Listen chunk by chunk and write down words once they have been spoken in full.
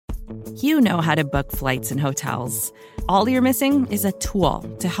You know how to book flights and hotels. All you're missing is a tool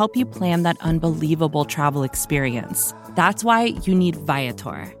to help you plan that unbelievable travel experience. That's why you need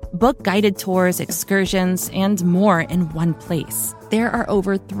Viator. Book guided tours, excursions, and more in one place. There are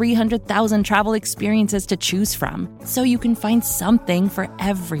over 300,000 travel experiences to choose from, so you can find something for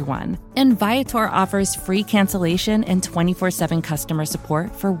everyone. And Viator offers free cancellation and 24/7 customer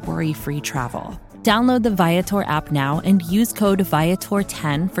support for worry-free travel. Download the Viator app now and use code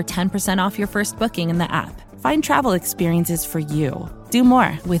Viator10 for 10% off your first booking in the app. Find travel experiences for you. Do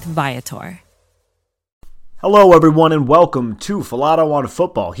more with Viator. Hello, everyone, and welcome to Filato on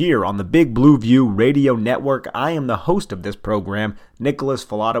Football here on the Big Blue View Radio Network. I am the host of this program, Nicholas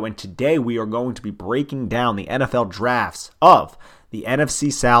Filato, and today we are going to be breaking down the NFL drafts of the NFC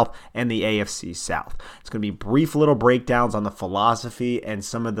South and the AFC South. It's going to be brief little breakdowns on the philosophy and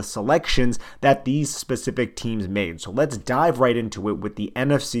some of the selections that these specific teams made. So let's dive right into it with the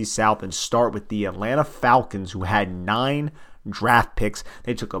NFC South and start with the Atlanta Falcons, who had 9 draft picks.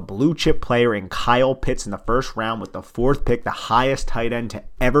 They took a blue chip player in Kyle Pitts in the first round with the 4th pick, the highest tight end to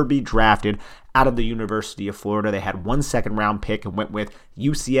ever be drafted out of the University of Florida. They had 1 second-round pick and went with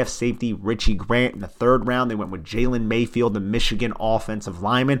UCF safety Richie Grant in the 3rd round. They went with Jalen Mayfield, the Michigan offensive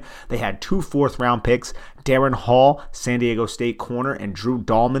lineman. They had 2 4th-round picks, Darren Hall, San Diego State corner, and Drew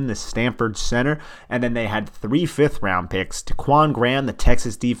Dahlman, the Stanford center. And then they had 3 5th-round picks, Taquan Graham, the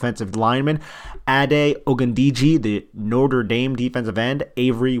Texas defensive lineman, Ade Ogundiji, the Notre Dame defensive end,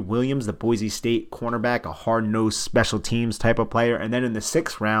 Avery Williams, the Boise State cornerback, a hard-nosed special teams type of player. And then in the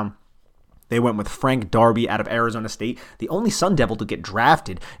 6th round, they went with Frank Darby out of Arizona State, the only Sun Devil to get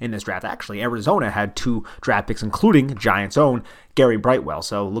drafted in this draft. Actually, Arizona had 2 draft picks, including Giants' own Gary Brightwell.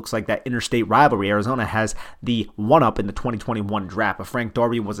 So it looks like that interstate rivalry. Arizona has the one-up in the 2021 draft. But Frank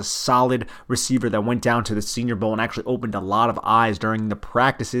Darby was a solid receiver that went down to the Senior Bowl and actually opened a lot of eyes during the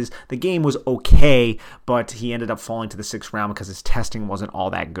practices. The game was okay, but he ended up falling to the 6th round because his testing wasn't all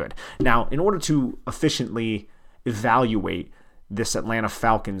that good. Now, in order to efficiently evaluate this Atlanta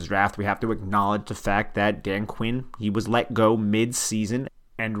Falcons draft, we have to acknowledge the fact that Dan Quinn, he was let go mid-season,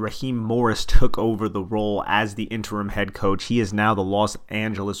 and Raheem Morris took over the role as the interim head coach. He is now the Los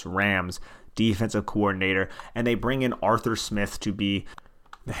Angeles Rams defensive coordinator, and they bring in Arthur Smith to be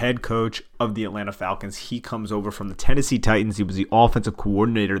the head coach of the Atlanta Falcons. He comes over from the Tennessee Titans. He was the offensive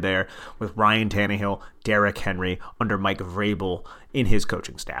coordinator there with Ryan Tannehill, Derrick Henry, under Mike Vrabel in his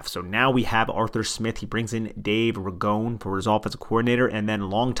coaching staff. So now we have Arthur Smith. He brings in Dave Ragone for his offensive coordinator, and then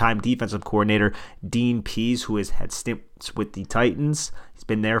longtime defensive coordinator Dean Pease, who has had stints with the Titans. He's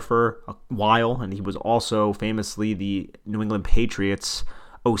been there for a while, and he was also famously the New England Patriots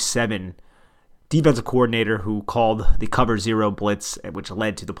 07 defensive coordinator who called the cover 0 blitz, which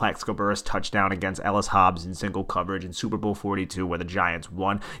led to the Plaxico Burress touchdown against Ellis Hobbs in single coverage in Super Bowl 42 where the Giants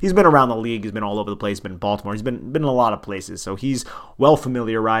won. He's been around the league. He's been all over the place. He's been in Baltimore. He's been in a lot of places. So he's well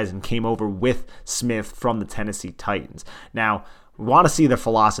familiarized and came over with Smith from the Tennessee Titans. Now, we want to see the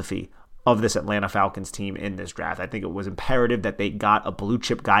philosophy of this Atlanta Falcons team in this draft. I think it was imperative that they got a blue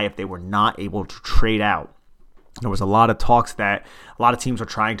chip guy if they were not able to trade out. There was a lot of talks that a lot of teams were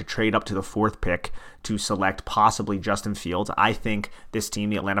trying to trade up to the 4th pick to select possibly Justin Fields. I think this team,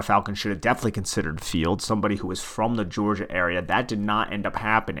 the Atlanta Falcons, should have definitely considered Fields, somebody who is from the Georgia area. That did not end up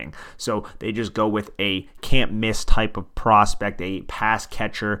happening. So they just go with a can't-miss type of prospect, a pass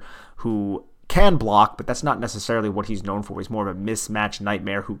catcher who can block, but that's not necessarily what he's known for. He's more of a mismatch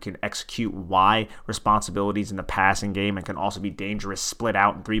nightmare who can execute Y responsibilities in the passing game and can also be dangerous split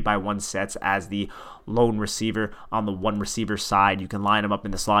out in 3-by-1 sets as the lone receiver on the one receiver side. You can line him up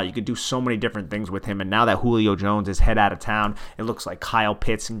in the slot. You can do so many different things with him. And now that Julio Jones is head out of town, it looks like Kyle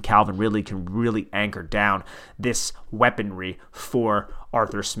Pitts and Calvin Ridley can really anchor down this weaponry for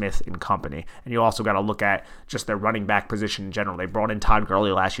Arthur Smith and company. And you also got to look at just their running back position in general. They brought in Todd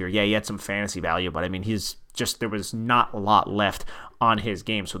Gurley last year. Yeah, he had some fantasy value, but I mean, there was not a lot left on his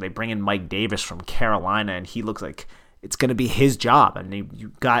game. So they bring in Mike Davis from Carolina, and he looks like it's going to be his job. And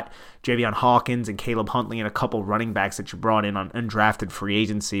you got Javion Hawkins and Caleb Huntley and a couple running backs that you brought in on undrafted free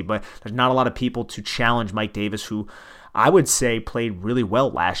agency, but there's not a lot of people to challenge Mike Davis, who I would say played really well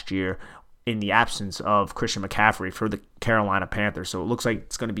last year in the absence of Christian McCaffrey for the Carolina Panthers. So it looks like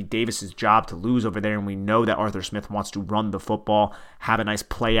it's going to be Davis's job to lose over there, and we know that Arthur Smith wants to run the football, have a nice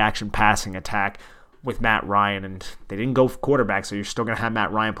play-action passing attack with Matt Ryan, and they didn't go for quarterback, so you're still going to have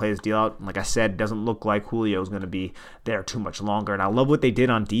Matt Ryan play his deal out. And like I said, it doesn't look like Julio is going to be there too much longer. And I love what they did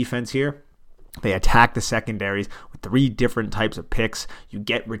on defense here. They attack the secondaries with 3 different types of picks. You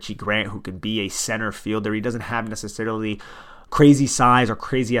get Richie Grant, who can be a center fielder. He doesn't have necessarily crazy size or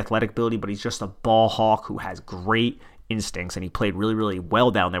crazy athletic ability, but he's just a ball hawk who has great instincts, and he played really, really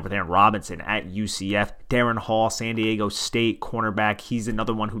well down there with Aaron Robinson at UCF. Darren Hall, San Diego State cornerback. He's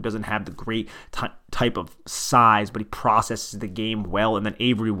another one who doesn't have the great type of size, but he processes the game well. And then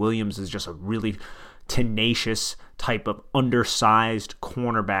Avery Williams is just a really tenacious type of undersized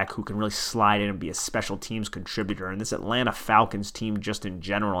cornerback who can really slide in and be a special teams contributor. And this Atlanta Falcons team just in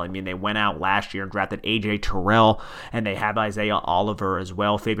general, I mean, they went out last year and drafted A.J. Terrell, and they have Isaiah Oliver as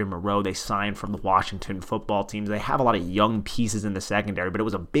well. Fabian Moreau, they signed from the Washington football teams. They have a lot of young pieces in the secondary, but it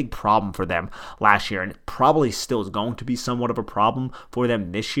was a big problem for them last year, and it probably still is going to be somewhat of a problem for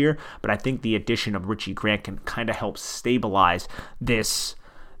them this year. But I think the addition of Richie Grant can kind of help stabilize this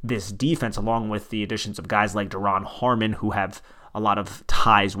defense, along with the additions of guys like Daron Harmon, who have a lot of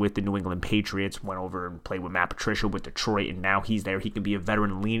ties with the New England Patriots, went over and played with Matt Patricia with Detroit, and now he's there. He can be a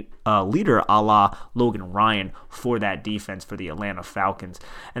veteran leader a la Logan Ryan for that defense for the Atlanta Falcons.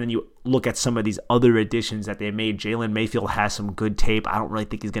 And then you look at some of these other additions that they made. Jalen Mayfield has some good tape. I don't really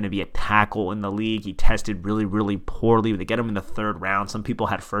think he's going to be a tackle in the league. He tested really, really poorly. They get him in the third round. Some people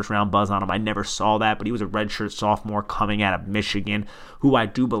had first-round buzz on him. I never saw that, but he was a redshirt sophomore coming out of Michigan, who I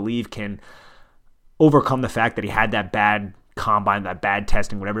do believe can overcome the fact that he had that bad combine, that bad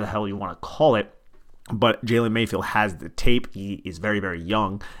testing, whatever the hell you want to call it. But Jalen Mayfield has the tape. He is very, very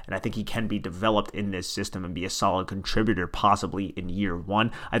young, and I think he can be developed in this system and be a solid contributor possibly in year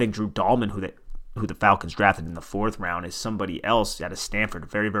one. I think Drew Dahlman, who the Falcons drafted in the fourth round, is somebody else out of Stanford.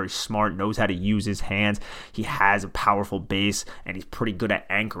 Very, very smart, knows how to use his hands. He has a powerful base, and he's pretty good at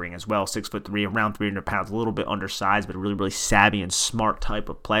anchoring as well. 6'3", around 300 pounds, a little bit undersized, but a really, really savvy and smart type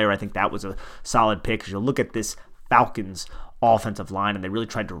of player. I think that was a solid pick. Because you look at this Falcons offensive line, and they really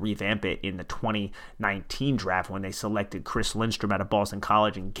tried to revamp it in the 2019 draft when they selected Chris Lindstrom out of Boston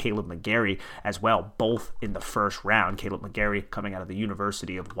College and Caleb McGarry as well, both in the first round. Caleb McGarry coming out of the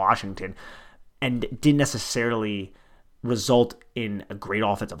University of Washington, and didn't necessarily result in a great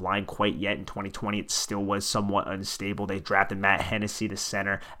offensive line quite yet. In 2020, it still was somewhat unstable. They drafted Matt Hennessy, the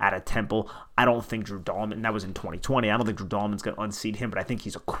center, out of Temple. I don't think Drew Dahlman, and that was in 2020, I don't think Drew Dahlman's going to unseat him, but I think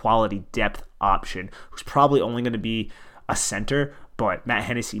he's a quality depth option who's probably only going to be a center, but Matt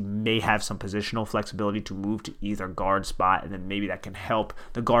Hennessy may have some positional flexibility to move to either guard spot, and then maybe that can help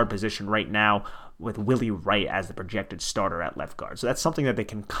the guard position right now with Willie Wright as the projected starter at left guard. So that's something that they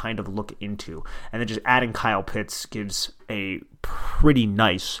can kind of look into. And then just adding Kyle Pitts gives a pretty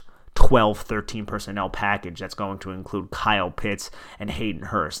nice 12-13 personnel package that's going to include Kyle Pitts and Hayden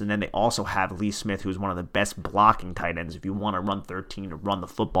Hurst. And then they also have Lee Smith, who's one of the best blocking tight ends if you want to run 13 to run the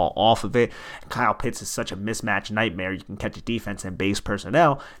football off of it. And Kyle Pitts is such a mismatch nightmare. You can catch a defense and base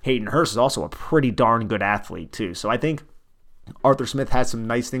personnel. Hayden Hurst is also a pretty darn good athlete too. So I think Arthur Smith has some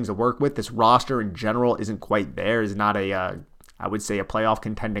nice things to work with. This roster in general isn't quite there. Is not I would say a playoff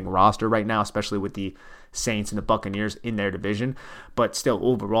contending roster right now, especially with the Saints and the Buccaneers in their division. But still,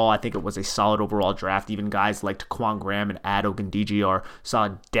 overall, I think it was a solid overall draft. Even guys like Taquan Graham and Ad Ogundeji are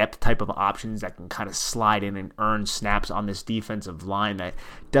solid depth type of options that can kind of slide in and earn snaps on this defensive line that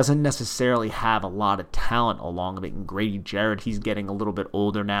doesn't necessarily have a lot of talent along with it. And Grady Jarrett, he's getting a little bit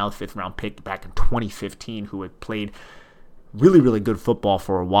older now, 5th round pick back in 2015, who had played really, really good football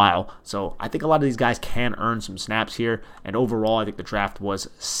for a while. So I think a lot of these guys can earn some snaps here. And overall, I think the draft was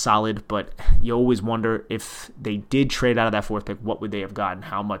solid. But you always wonder, if they did trade out of that 4th pick, what would they have gotten?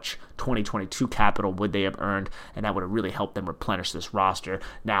 How much 2022 capital would they have earned? And that would have really helped them replenish this roster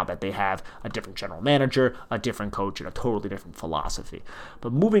now that they have a different general manager, a different coach, and a totally different philosophy.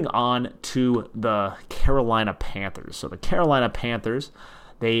 But moving on to the Carolina Panthers. So the Carolina Panthers,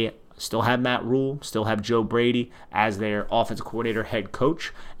 they still have Matt Rule, still have Joe Brady as their offensive coordinator, head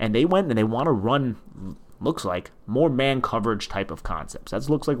coach, and they went and they want to run, looks like, more man coverage type of concepts. That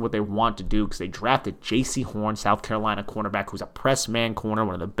looks like what they want to do, because they drafted J.C. Horn, South Carolina cornerback, who's a press man corner,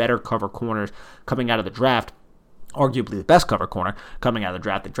 one of the better cover corners coming out of the draft, arguably the best cover corner coming out of the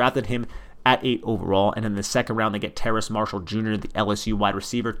draft. They drafted him at 8 overall, and in the second round they get Terrace Marshall Jr., the LSU wide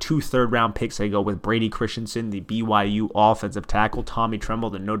receiver. 2 third-round picks. They go with Brady Christensen, the BYU offensive tackle, Tommy Tremble,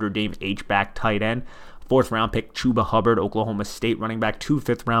 the Notre Dame H-back tight end. 4th round pick, Chuba Hubbard, Oklahoma State running back. 2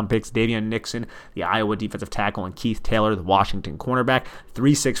 5th-round picks, Davion Nixon, the Iowa defensive tackle, and Keith Taylor, the Washington cornerback.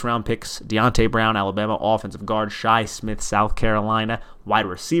 3 6th-round picks, Deontay Brown, Alabama offensive guard, Shi Smith, South Carolina wide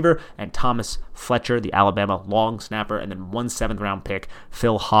receiver, and Thomas Fletcher, the Alabama long snapper. And then 1 7th-round pick,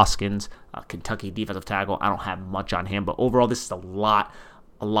 Phil Hoskins, Kentucky defensive tackle. I don't have much on him, but overall this is a lot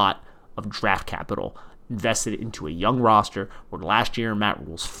of draft capital invested into a young roster, where last year, Matt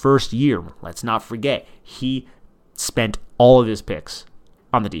Rule's first year, let's not forget, he spent all of his picks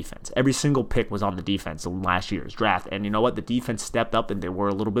on the defense. Every single pick was on the defense in last year's draft. And you know what? The defense stepped up and they were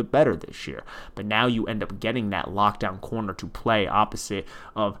a little bit better this year. But now you end up getting that lockdown corner to play opposite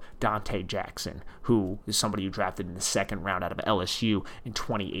of Dante Jackson, who is somebody you drafted in the second round out of LSU in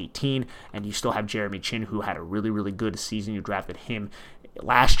 2018. And you still have Jeremy Chin, who had a really, really good season. You drafted him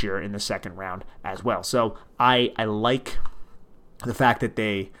last year in the second round as well. So I like the fact that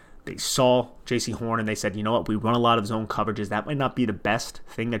they saw J.C. Horn and they said, you know what, we run a lot of zone coverages. That might not be the best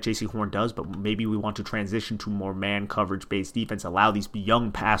thing that J.C. Horn does, but maybe we want to transition to more man coverage-based defense, allow these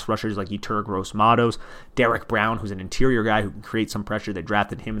young pass rushers like Yetur Gross-Matos, Derek Brown, who's an interior guy who can create some pressure. They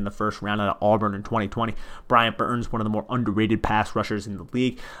drafted him in the first round out of Auburn in 2020. Bryant Burns, one of the more underrated pass rushers in the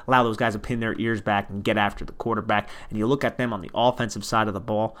league. Allow those guys to pin their ears back and get after the quarterback. And you look at them on the offensive side of the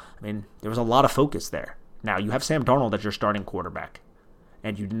ball, I mean, there was a lot of focus there. Now, you have Sam Darnold as your starting quarterback,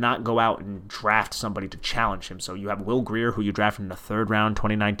 and you did not go out and draft somebody to challenge him. So you have Will Grier, who you drafted in the third round,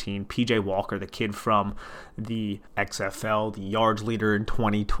 2019. P.J. Walker, the kid from the XFL, the yards leader in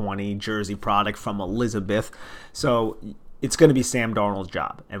 2020, Jersey product from Elizabeth. So it's going to be Sam Darnold's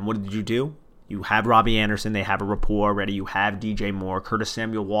job. And what did you do? You have Robbie Anderson. They have a rapport already. You have DJ Moore. Curtis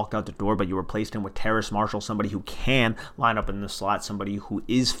Samuel walked out the door, but you replaced him with Terrace Marshall, somebody who can line up in the slot, somebody who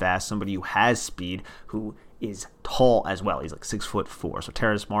is fast, somebody who has speed, who is tall as well. He's like 6'4". So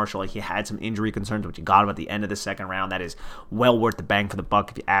Terrace Marshall, he had some injury concerns, but you got him at the end of the second round. That is well worth the bang for the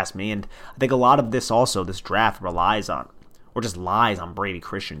buck if you ask me. And I think a lot of this draft relies on, or just lies on, Brady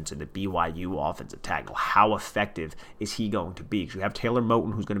Christensen, the BYU offensive tackle. How effective is he going to be? Because you have Taylor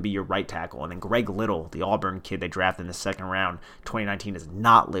Moton, who's going to be your right tackle, and then Greg Little, the Auburn kid they drafted in the second round, 2019, has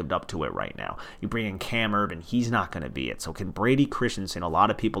not lived up to it right now. You bring in Cam Urban, he's not going to be it. So can Brady Christensen, a lot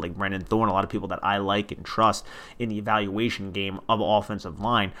of people like Brendan Thorne, a lot of people that I like and trust in the evaluation game of offensive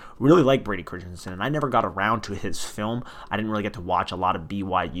line, really like Brady Christensen, and I never got around to his film. I didn't really get to watch a lot of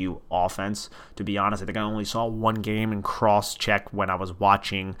BYU offense, to be honest. I think I only saw one game in check when I was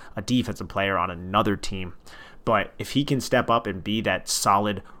watching a defensive player on another team. But if he can step up and be that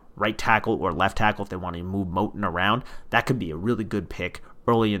solid right tackle or left tackle, if they want to move Moton around, that could be a really good pick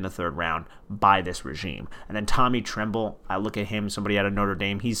early in the third round by this regime. And then Tommy Tremble, I look at him, somebody out of Notre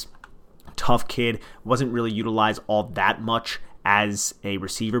Dame. He's a tough kid, wasn't really utilized all that much as a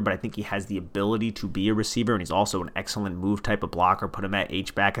receiver, but I think he has the ability to be a receiver, and he's also an excellent move type of blocker. Put him at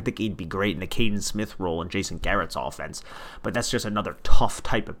H-back. I think he'd be great in the Caden Smith role in Jason Garrett's offense, but that's just another tough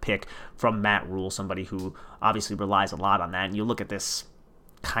type of pick from Matt Rule, somebody who obviously relies a lot on that. And you look at this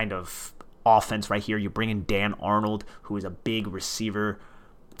kind of offense right here, you bring in Dan Arnold, who is a big receiving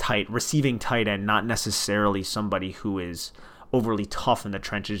tight end, not necessarily somebody who is overly tough in the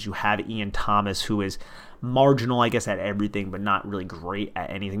trenches. You have Ian Thomas, who is marginal, I guess, at everything, but not really great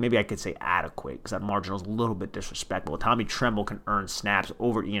at anything. Maybe I could say adequate, because that marginal is a little bit disrespectful. Tommy Tremble can earn snaps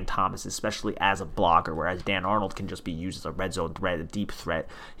over Ian Thomas, especially as a blocker, whereas Dan Arnold can just be used as a red zone threat, a deep threat.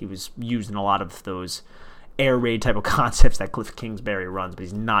 He was used in a lot of those air raid type of concepts that Cliff Kingsbury runs, but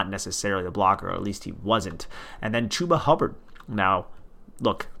he's not necessarily a blocker, or at least he wasn't. And then Chuba Hubbard. Now,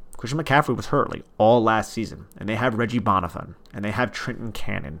 look, Christian McCaffrey was hurt like all last season, and they have Reggie Bonifant, and they have Trenton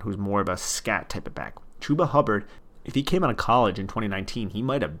Cannon, who's more of a scat type of back. Chuba Hubbard, if he came out of college in 2019, he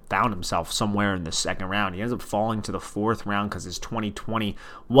might have found himself somewhere in the second round. He ends up falling to the fourth round because his 2020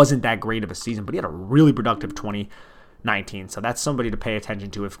 wasn't that great of a season, but he had a really productive 2019. So that's somebody to pay attention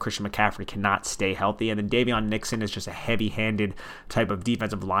to if Christian McCaffrey cannot stay healthy. And then Davion Nixon is just a heavy-handed type of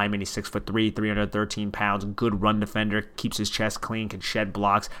defensive lineman. He's 6'3", 313 pounds, good run defender, keeps his chest clean, can shed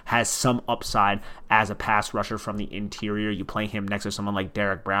blocks, has some upside as a pass rusher from the interior. You play him next to someone like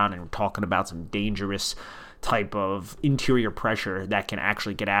Derek Brown, and we're talking about some dangerous type of interior pressure that can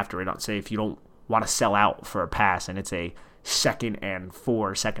actually get after it. I'd say if you don't want to sell out for a pass and it's a 2nd and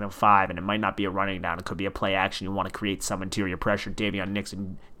 4, 2nd and 5, and it might not be a running down, it could be a play action, you want to create some interior pressure, Davion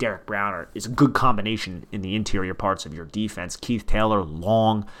Nixon, Derek Brown is a good combination in the interior parts of your defense. Keith Taylor,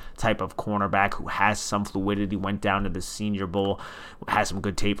 long type of cornerback who has some fluidity, went down to the Senior Bowl, has some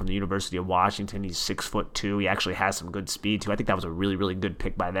good tape from the University of Washington. He's 6'2". He actually has some good speed too. I think that was a really, really good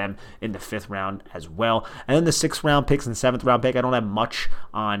pick by them in the 5th round as well. And then the 6th round picks and 7th round pick, I don't have much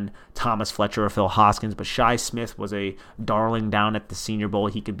on Thomas Fletcher or Phil Hoskins, but Shi Smith was a darling down at the Senior Bowl.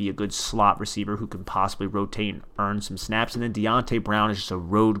 He could be a good slot receiver who can possibly rotate and earn some snaps. And then Deontay Brown is just a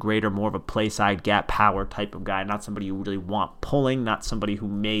road grader, more of a play side gap power type of guy, not somebody you really want pulling, not somebody who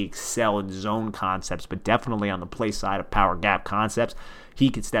may excel in zone concepts, but definitely on the play side of power gap concepts. He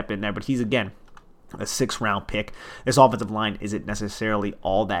could step in there, but he's, again, a 6th-round pick. This offensive line isn't necessarily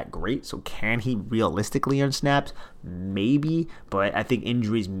all that great, so can he realistically earn snaps? Maybe, but I think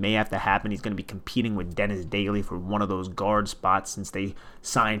injuries may have to happen. He's going to be competing with Dennis Daly for one of those guard spots since they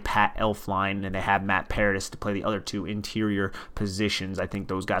signed Pat Elflein and they have Matt Paradis to play the other 2 interior positions. I think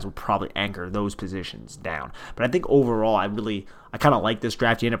those guys will probably anchor those positions down. But I think overall, I kind of like this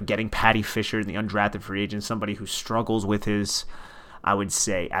draft. You end up getting Patty Fisher, the undrafted free agent, somebody who struggles with his, I would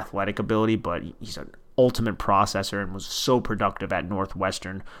say, athletic ability, but he's an ultimate processor and was so productive at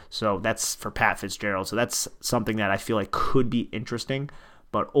Northwestern. So that's for Pat Fitzgerald. So that's something that I feel like could be interesting.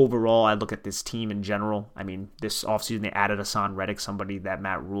 But overall, I look at this team in general. I mean, this offseason they added Hassan Reddick, somebody that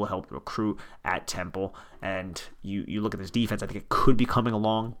Matt Rule helped recruit at Temple. And you look at this defense, I think it could be coming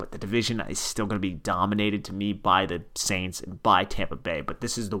along, but the division is still going to be dominated to me by the Saints and by Tampa Bay. But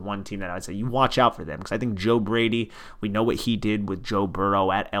this is the one team that I'd say you watch out for them, because I think Joe Brady, we know what he did with Joe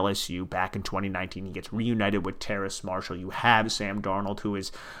Burrow at LSU back in 2019. He gets reunited with Terrace Marshall. You have Sam Darnold, who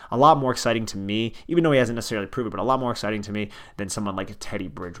is a lot more exciting to me, even though he hasn't necessarily proven it, but a lot more exciting to me than someone like a Teddy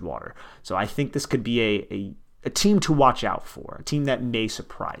Bridgewater. So I think this could be a team to watch out for, a team that may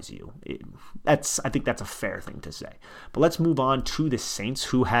surprise you. I think that's a fair thing to say. But let's move on to the Saints,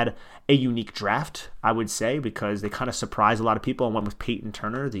 who had a unique draft, I would say, because they kind of surprised a lot of people and went with Peyton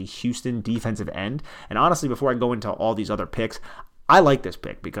Turner, the Houston defensive end. And honestly, before I go into all these other picks, I like this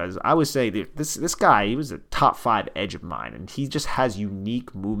pick because I would say this guy, he was a top 5 edge of mine, and he just has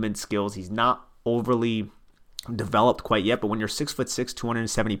unique movement skills. He's not overly developed quite yet, but when you're 6'6",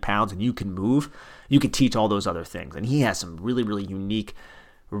 270 pounds, and you can move, you can teach all those other things. And he has some really, really unique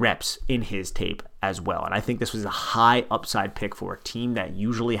reps in his tape as well. And I think this was a high upside pick for a team that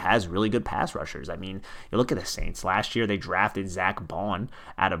usually has really good pass rushers. I mean, you look at the Saints. Last year, they drafted Zach Bond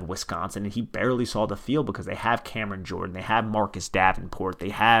out of Wisconsin, and he barely saw the field because they have Cameron Jordan, they have Marcus Davenport, they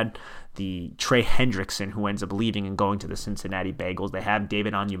had the Trey Hendrickson, who ends up leaving and going to the Cincinnati Bengals. They have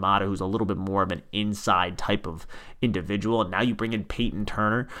David Onyemata, who's a little bit more of an inside type of individual. And now you bring in Peyton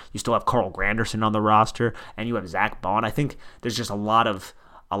Turner. You still have Carl Granderson on the roster, and you have Zach Bond. I think there's just a lot of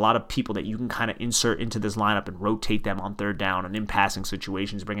people that you can kind of insert into this lineup and rotate them on 3rd down and in passing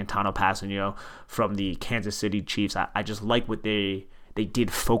situations. Bring in Tano Passanio from the Kansas City Chiefs. I just like what they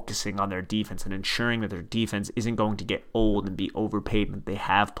did, focusing on their defense and ensuring that their defense isn't going to get old and be overpaid, and that they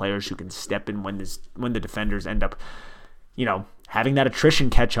have players who can step in when the defenders end up, having that attrition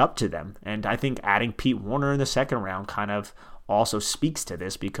catch up to them. And I think adding Pete Werner in the 2nd round kind of also speaks to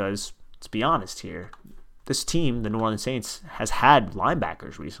this, because let's be honest here, this team, the New Orleans Saints, has had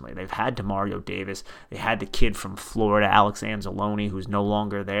linebackers recently. They've had DeMario Davis. They had the kid from Florida, Alex Anzalone, who's no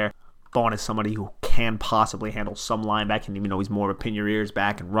longer there. Vaughn is somebody who can possibly handle some linebacking, even though he's more of a pin your ears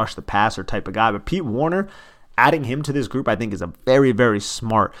back and rush the passer type of guy. But Pete Werner, adding him to this group, I think is a very, very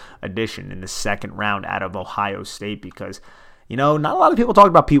smart addition in the 2nd round out of Ohio State, because not a lot of people talk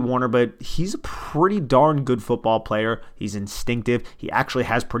about Pete Werner, but he's a pretty darn good football player. He's instinctive. He actually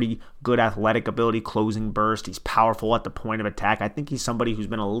has pretty good athletic ability, closing burst. He's powerful at the point of attack. I think he's somebody who's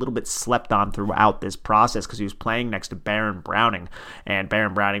been a little bit slept on throughout this process because he was playing next to Baron Browning, and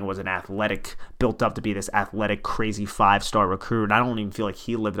Baron Browning was built up to be this athletic, crazy 5-star recruit. And I don't even feel like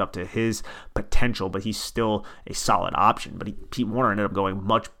he lived up to his potential, but he's still a solid option. But Pete Werner ended up going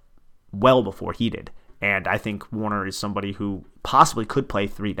much well before he did. And I think Werner is somebody who possibly could play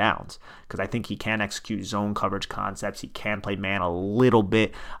 3 downs, because I think he can execute zone coverage concepts. He can play man a little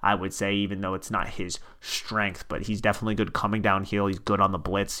bit, I would say, even though it's not his strength. But he's definitely good coming downhill. He's good on the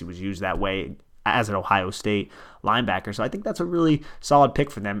blitz. He was used that way as an Ohio State linebacker. So I think that's a really solid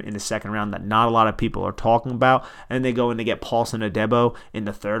pick for them in the 2nd round that not a lot of people are talking about. And they go and they get Paulson Adebo in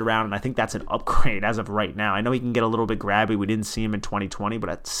the 3rd round, and I think that's an upgrade as of right now. I know he can get a little bit grabby. We didn't see him in 2020, but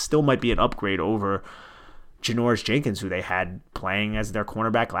that still might be an upgrade over Janoris Jenkins, who they had playing as their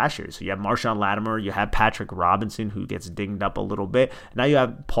cornerback last year. So you have Marshawn Lattimore, you have Patrick Robinson, who gets dinged up a little bit. Now you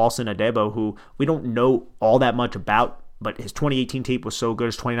have Paulson Adebo, who we don't know all that much about, but his 2018 tape was so good.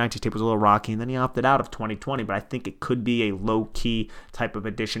 His 2019 tape was a little rocky, and then he opted out of 2020. But I think it could be a low-key type of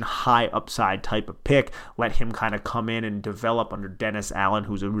addition, high upside type of pick. Let him kind of come in and develop under Dennis Allen,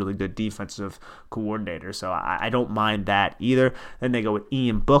 who's a really good defensive coordinator. So I don't mind that either. Then they go with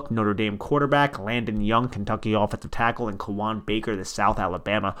Ian Book, Notre Dame quarterback, Landon Young, Kentucky offensive tackle, and Kawan Baker, the South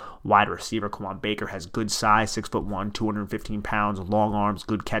Alabama wide receiver. Kawan Baker has good size, 6'1", 215 pounds, long arms,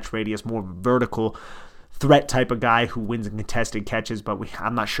 good catch radius, more vertical threat type of guy who wins in contested catches, but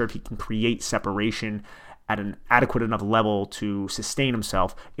I'm not sure if he can create separation at an adequate enough level to sustain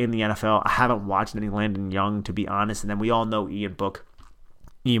himself in the NFL. I haven't watched any Landon Young, to be honest, and then we all know Ian Book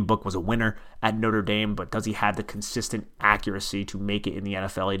Ian Book was a winner at Notre Dame, but does he have the consistent accuracy to make it in the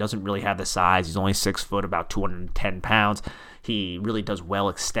NFL? He doesn't really have the size. He's only 6 foot, about 210 pounds. He really does well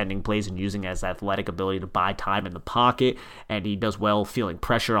extending plays and using his athletic ability to buy time in the pocket, and he does well feeling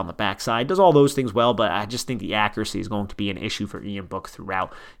pressure on the backside. Does all those things well, but I just think the accuracy is going to be an issue for Ian Book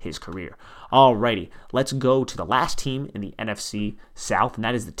throughout his career. Alrighty, let's go to the last team in the NFC South, and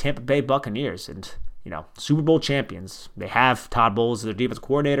that is the Tampa Bay Buccaneers. And Super Bowl champions. They have Todd Bowles as their defense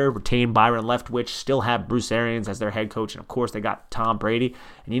coordinator, retained Byron Leftwich, still have Bruce Arians as their head coach, and of course they got Tom Brady.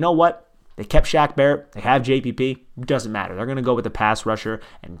 And you know what? They kept Shaq Barrett. They have JPP. It doesn't matter. They're going to go with the pass rusher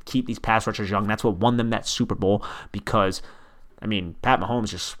and keep these pass rushers young. That's what won them that Super Bowl because, Pat Mahomes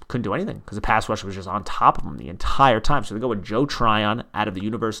just couldn't do anything because the pass rusher was just on top of him the entire time. So they go with Joe Tryon out of the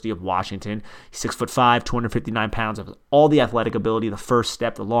University of Washington. He's 6'5", 259 pounds of all the athletic ability, the first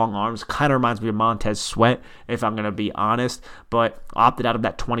step, the long arms. Kind of reminds me of Montez Sweat, if I'm going to be honest, but opted out of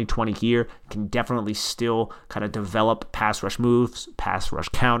that 2020 year. Can definitely still kind of develop pass rush moves, pass rush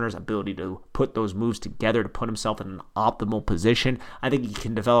counters, ability to put those moves together to put himself in an optimal position. I think he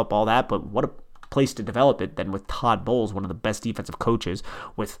can develop all that, but what a place to develop it than with Todd Bowles, one of the best defensive coaches,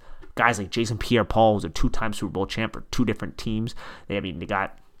 with guys like Jason Pierre-Paul, who's a 2-time Super Bowl champ for 2 different teams. They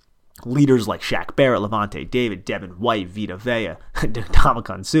got leaders like Shaq Barrett, Levante David, Devin White, Vita Vea,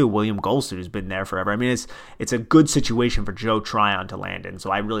 Ndamukong Suh, William Golster, who's been there forever. It's a good situation for Joe Tryon to land in,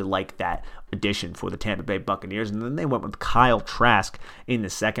 so I really like that addition for the Tampa Bay Buccaneers. And then they went with Kyle Trask in the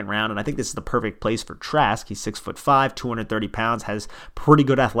second round, and I think this is the perfect place for Trask. He's 6'5", 230 pounds, has pretty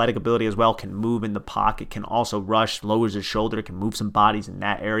good athletic ability as well, can move in the pocket, can also rush, lowers his shoulder, can move some bodies in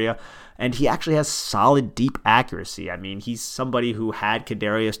that area, and he actually has solid deep accuracy. He's somebody who had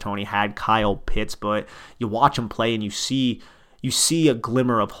Kadarius Toney, had Kyle Pitts, but you watch him play and you see a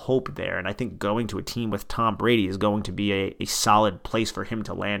glimmer of hope there, and I think going to a team with Tom Brady is going to be a solid place for him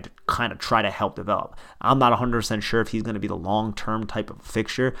to land, to kind of try to help develop. I'm not 100% sure if he's going to be the long-term type of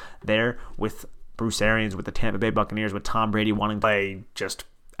fixture there with Bruce Arians, with the Tampa Bay Buccaneers, with Tom Brady wanting to play just,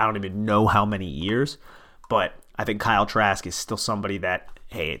 I don't even know how many years, but I think Kyle Trask is still somebody that,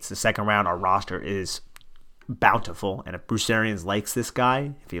 hey, it's the second round, our roster is bountiful, and if Bruce Arians likes this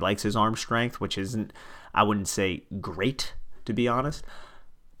guy, if he likes his arm strength, which isn't, I wouldn't say great, to be honest,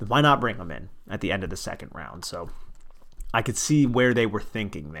 then why not bring him in at the end of the second round? So I could see where they were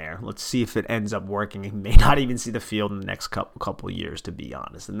thinking there. Let's see if it ends up working. He may not even see the field in the next couple years, to be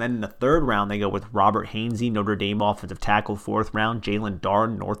honest. And then in the third round, they go with Robert Hainsey, Notre Dame offensive tackle. Fourth round, Jalen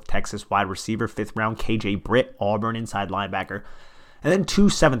Darden, North Texas wide receiver. Fifth round, KJ Britt, Auburn inside linebacker. And then 2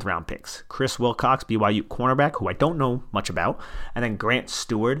 7th-round picks. Chris Wilcox, BYU cornerback, who I don't know much about. And then Grant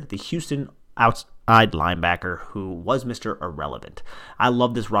Stewart, the Houston outside linebacker, who was Mr. Irrelevant. I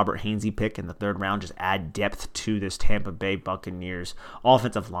love this Robert Hainsey pick in the third round. Just add depth to this Tampa Bay Buccaneers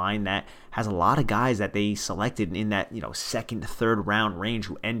offensive line that has a lot of guys that they selected in that second, third round range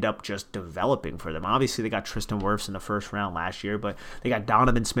who end up just developing for them. Obviously, they got Tristan Wirfs in the first round last year, but they got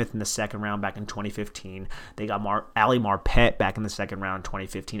Donovan Smith in the second round back in 2015. They got Ali Marpet back in the second round in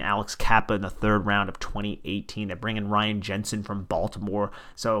 2015. Alex Kappa in the third round of 2018. They bring in Ryan Jensen from Baltimore.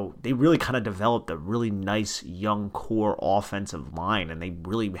 So they really kind of developed a really nice young core offensive line, and they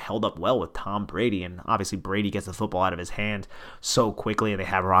really held up well with Tom Brady. And obviously Brady gets the football out of his hand so quickly, and they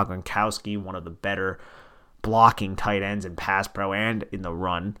have Rob Gronkowski, one of the better blocking tight ends in pass pro and in the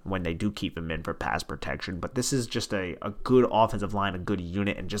run when they do keep him in for pass protection. But this is just a good offensive line, a good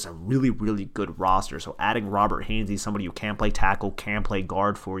unit, and just a really, really good roster. So adding Robert Hainsey, somebody who can play tackle, can play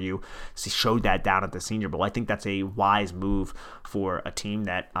guard for you, he showed that down at the Senior Bowl. I think that's a wise move for a team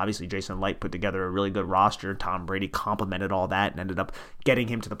that obviously Jason Light put together a really good roster. Tom Brady complemented all that and ended up getting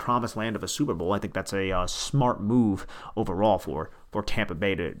him to the promised land of a Super Bowl. I think that's a smart move overall for Tampa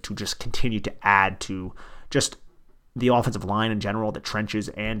Bay to just continue to add to just the offensive line in general, the trenches,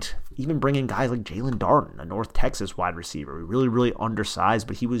 and even bring in guys like Jalen Darden, a North Texas wide receiver. Really, really undersized,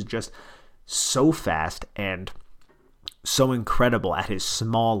 but he was just so fast and so incredible at his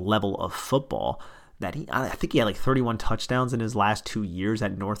small level of football that I think he had like 31 touchdowns in his last 2 years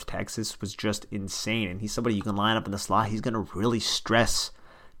at North Texas. Was just insane. And he's somebody you can line up in the slot. He's going to really stress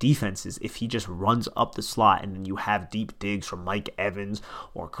defenses if he just runs up the slot, and then you have deep digs from Mike Evans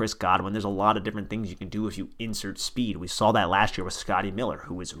or Chris Godwin. There's a lot of different things you can do if you insert speed. We saw that last year with Scotty Miller,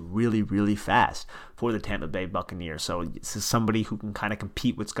 who was really, really fast for the Tampa Bay Buccaneers. So this is somebody who can kind of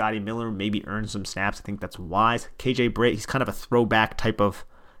compete with Scotty Miller, maybe earn some snaps. I think that's wise. KJ Britt, he's kind of a throwback type of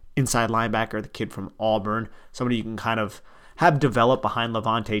inside linebacker, the kid from Auburn, somebody you can kind of have developed behind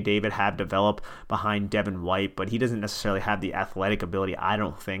Levante David, have developed behind Devin White, but he doesn't necessarily have the athletic ability, I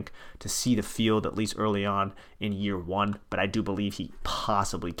don't think, to see the field, at least early on in year one. But I do believe he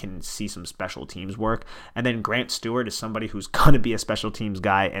possibly can see some special teams work. And then Grant Stewart is somebody who's going to be a special teams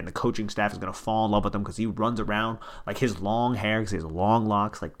guy, and the coaching staff is going to fall in love with him because he runs around like his long hair, his long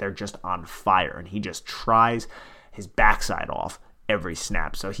locks, like they're just on fire, and he just tries his backside off every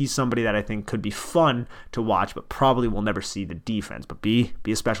snap. So he's somebody that I think could be fun to watch, but probably will never see the defense, but be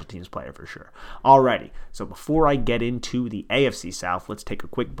a special teams player for sure. Alrighty, so before I get into the AFC South, let's take a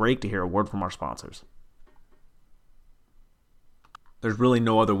quick break to hear a word from our sponsors. There's really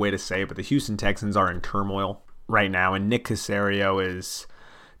no other way to say it, but the Houston Texans are in turmoil right now, and Nick Caserio is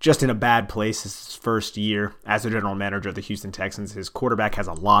just in a bad place. This is his first year as the general manager of the Houston Texans. His quarterback has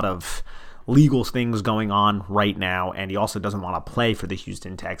a lot of legal things going on right now, and he also doesn't want to play for the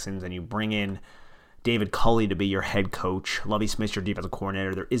Houston Texans, and you bring in David Culley to be your head coach. Lovie Smith's your defensive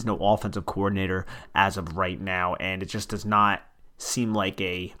coordinator. There is no offensive coordinator as of right now, and it just does not seem like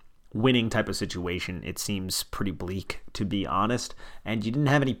a winning type of situation. It seems pretty bleak, to be honest, and you didn't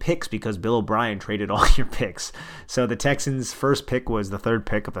have any picks because Bill O'Brien traded all your picks. So the Texans' first pick was the third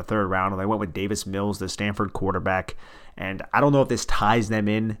pick of the third round, and they went with Davis Mills, the Stanford quarterback, and I don't know if this ties them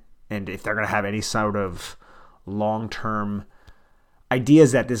in and if they're going to have any sort of long-term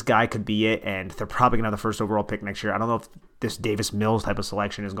ideas that this guy could be it, and they're probably going to have the first overall pick next year. I don't know if this Davis Mills type of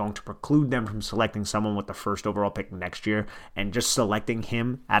selection is going to preclude them from selecting someone with the first overall pick next year and just selecting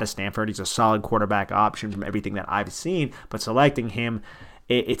him out of Stanford. He's a solid quarterback option from everything that I've seen, but selecting him,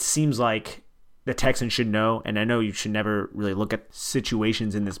 it seems like the Texans should know, and I know you should never really look at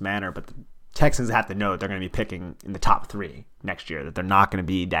situations in this manner, but the Texans have to know that they're going to be picking in the top 3 next year, that they're not going to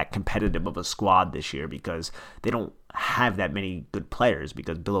be that competitive of a squad this year because they don't have that many good players,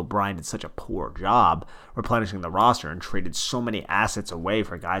 because Bill O'Brien did such a poor job replenishing the roster and traded so many assets away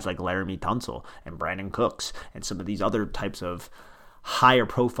for guys like Laramie Tunsil and Brandon Cooks and some of these other types of higher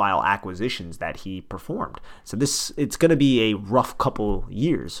profile acquisitions that he performed. So it's going to be a rough couple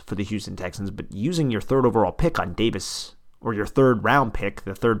years for the Houston Texans, but using your third overall pick on Davis, or your third round pick,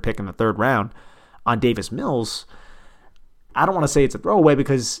 the third pick in the third round on Davis Mills, I don't want to say it's a throwaway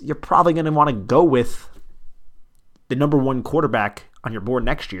because you're probably going to want to go with the number 1 quarterback on your board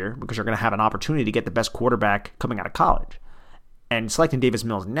next year because you're going to have an opportunity to get the best quarterback coming out of college. And selecting Davis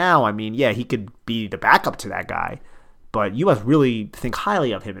Mills now, I mean, yeah, he could be the backup to that guy, but you must really think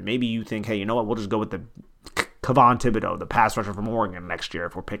highly of him. And maybe you think, hey, you know what, we'll just go with the Kayvon Thibodeau, the pass rusher from Oregon next year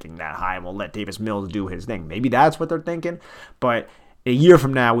if we're picking that high, and we'll let Davis Mills do his thing. Maybe that's what they're thinking, but a year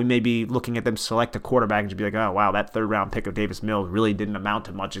from now, we may be looking at them select a quarterback and just be like, oh, wow, that third-round pick of Davis Mills really didn't amount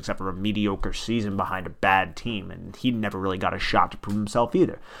to much except for a mediocre season behind a bad team, and he never really got a shot to prove himself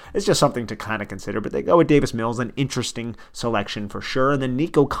either. It's just something to kind of consider, but they go with Davis Mills, an interesting selection for sure. And then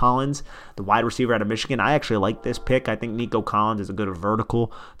Nico Collins, the wide receiver out of Michigan, I actually like this pick. I think Nico Collins is a good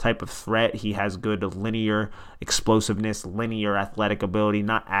vertical type of threat. He has good linear explosiveness, linear athletic ability,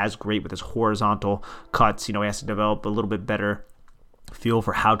 not as great with his horizontal cuts. He has to develop a little bit better feel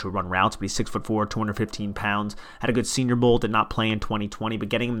for how to run routes, but he's 6'4", 215 pounds. Had a good Senior Bowl, did not play in 2020, but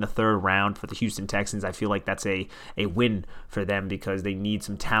getting him in the third round for the Houston Texans, I feel like that's a win for them because they need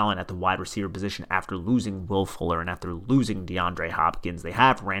some talent at the wide receiver position after losing Will Fuller and after losing DeAndre Hopkins. They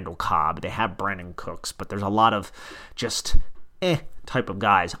have Randall Cobb, they have Brandon Cooks, but there's a lot of just type of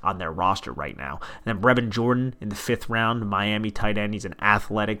guys on their roster right now. And then Brevin Jordan in the 5th round, Miami tight end. He's an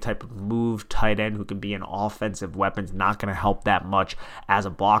athletic type of move tight end who can be an offensive weapon. Not going to help that much as a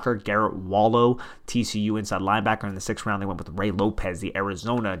blocker. Garrett Wallow, TCU inside linebacker in the 6th round. They went with Ray Lopez, the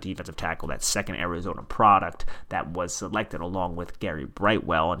Arizona defensive tackle, that second Arizona product that was selected along with Gary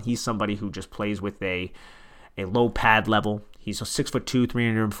Brightwell. And he's somebody who just plays with a low pad level. He's 6'2",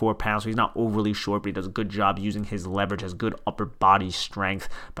 304 pounds, so he's not overly short, but he does a good job using his leverage, has good upper body strength,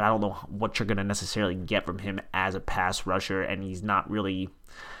 but I don't know what you're going to necessarily get from him as a pass rusher, and he's not really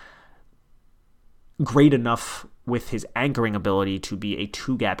great enough with his anchoring ability to be a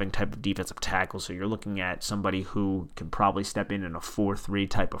two-gapping type of defensive tackle, so you're looking at somebody who can probably step in a 4-3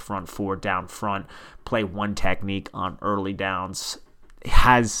 type of front four down front, play one technique on early downs,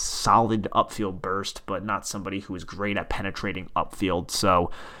 has solid upfield burst, but not somebody who is great at penetrating upfield. So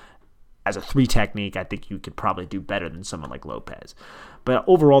as a 3 technique, I think you could probably do better than someone like Lopez. But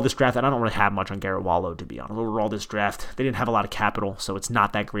overall, this draft, and I don't really have much on Garrett Wallow, to be honest. Overall, this draft, they didn't have a lot of capital, so it's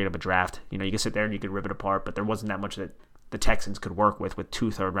not that great of a draft. You can sit there and you could rip it apart, but there wasn't that much that the Texans could work with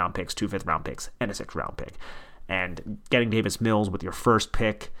 2 third-round picks, 2 fifth-round picks, and a 6th-round pick. And getting Davis Mills with your first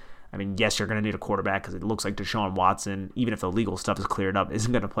pick, I mean, yes, you're going to need a quarterback because it looks like Deshaun Watson, even if the legal stuff is cleared up,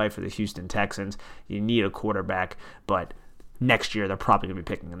 isn't going to play for the Houston Texans. You need a quarterback, but next year they're probably going to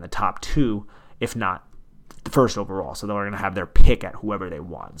be picking in the top 2, if not the first overall. So they're going to have their pick at whoever they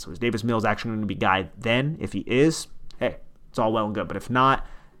want. So is Davis Mills actually going to be guy then? If he is, hey, it's all well and good. But if not,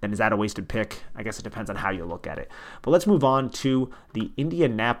 then is that a wasted pick? I guess it depends on how you look at it. But let's move on to the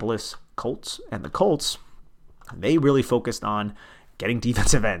Indianapolis Colts. And the Colts, they really focused on getting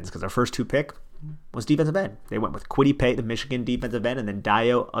defensive ends because their first 2 pick was defensive end. They went with Kwity Paye, the Michigan defensive end, and then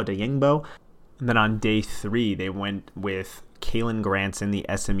Dayo Odeyingbo. And then on day 3, they went with Kalen Granson, the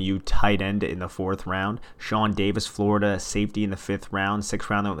SMU tight end in the 4th round. Sean Davis, Florida safety in the 5th round. 6th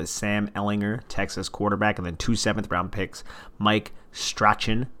round, that was Sam Ehlinger, Texas quarterback. And then 2 7th-round picks, Mike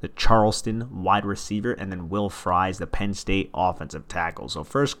Strachan, the Charleston wide receiver. And then Will Fries, the Penn State offensive tackle. So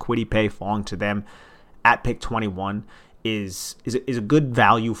first, Kwity Paye falling to them at pick 21 is a good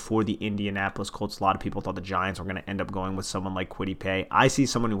value for the Indianapolis Colts. A lot of people thought the Giants were going to end up going with someone like Kwity Paye. I see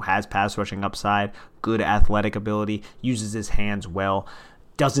someone who has pass rushing upside, good athletic ability, uses his hands well,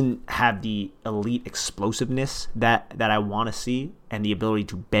 doesn't have the elite explosiveness that I want to see and the ability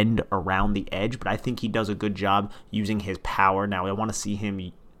to bend around the edge, but I think he does a good job using his power. Now, I want to see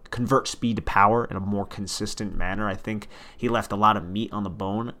him convert speed to power in a more consistent manner. I think he left a lot of meat on the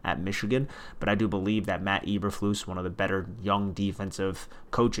bone at Michigan, but I do believe that Matt Eberflus, one of the better young defensive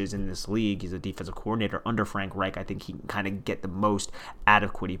coaches in this league, he's a defensive coordinator under Frank Reich. I think he can kind of get the most out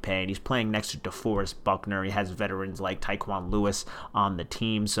of Kwity Paye, and he's playing next to DeForest Buckner. He has veterans like Tyquan Lewis on the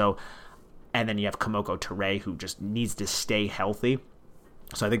team. And then you have Kamoko Toure, who just needs to stay healthy.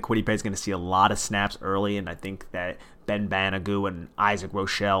 So I think Kwity Paye is going to see a lot of snaps early, and I think that Ben Banogu and Isaac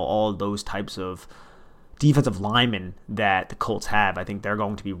Rochelle, all those types of defensive linemen that the Colts have, I think they're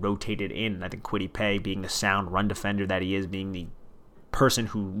going to be rotated in. I think Kwity Paye, being the sound run defender that he is, being the person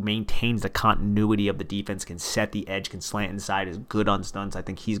who maintains the continuity of the defense, can set the edge, can slant inside, is good on stunts. I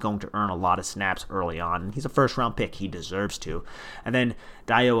think he's going to earn a lot of snaps early on. He's a first-round pick. He deserves to. And then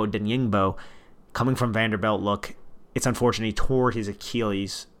Dayo Odeyingbo, coming from Vanderbilt, look, it's unfortunate he tore his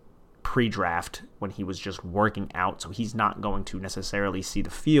Achilles pre-draft when he was just working out, so he's not going to necessarily see the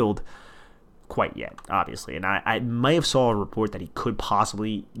field quite yet, obviously. And I may have saw a report that he could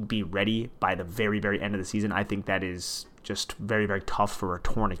possibly be ready by the very, very end of the season. I think that is just very, very tough for a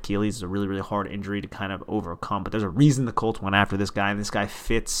torn Achilles. It's a really, really hard injury to kind of overcome. But there's a reason the Colts went after this guy, and this guy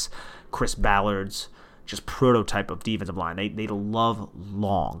fits Chris Ballard's just prototype of defensive line. They love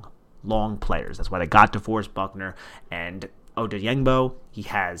long players. That's why they got DeForest Buckner. And Odeyingbo, he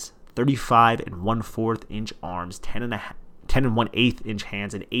has 35 1/4 inch arms, 10 1/8 inch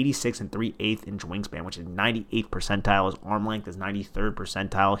hands, and 86 3/8 inch wingspan, which is 98th percentile. His arm length is 93rd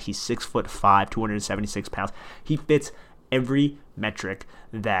percentile. He's 6'5", 276 pounds. He fits every metric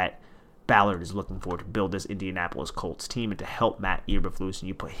that Ballard is looking for to build this Indianapolis Colts team and to help Matt Eberflus. And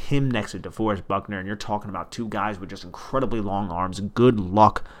you put him next to DeForest Buckner, and you're talking about 2 guys with just incredibly long arms. Good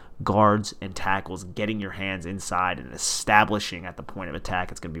luck, guards and tackles, getting your hands inside and establishing at the point of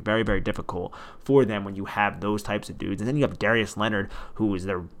attack. It's going to be very, very difficult for them when you have those types of dudes. And then you have Darius Leonard, who is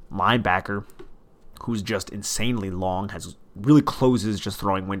their linebacker, who's just insanely long, really closes just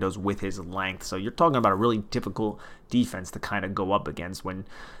throwing windows with his length. So you're talking about a really difficult defense to kind of go up against when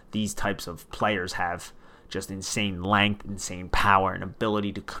these types of players have just insane length, insane power, and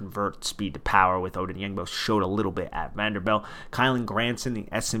ability to convert speed to power, with Odeyingbo showed a little bit at Vanderbilt. Kalen Granson, the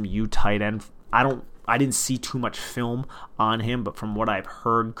SMU tight end, I didn't see too much film on him, but from what I've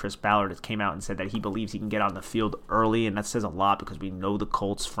heard, Chris Ballard has came out and said that he believes he can get on the field early, and that says a lot because we know the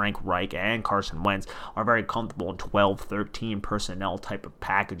Colts, Frank Reich, and Carson Wentz are very comfortable in 12, 13 personnel type of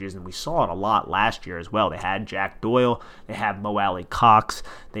packages, and we saw it a lot last year as well. They had Jack Doyle, they had Mo Alley Cox,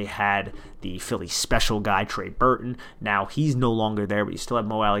 they had the Philly special guy, Trey Burton. Now, he's no longer there, but you still have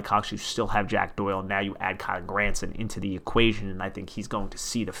Mo Alley Cox, you still have Jack Doyle. Now you add Kyle Granson into the equation, and I think he's going to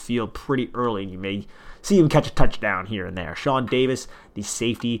see the field pretty early, and you may see him catch a touchdown here and there. Sean Davis, the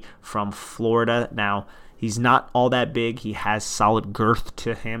safety from Florida. Now, he's not all that big. He has solid girth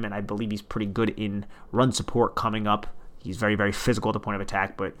to him, and I believe he's pretty good in run support coming up. He's very, very physical at the point of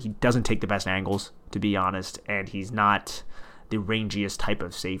attack, but he doesn't take the best angles, to be honest, and he's not the rangiest type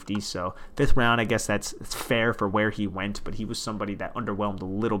of safety. So 5th round, I guess it's fair for where he went, but he was somebody that underwhelmed a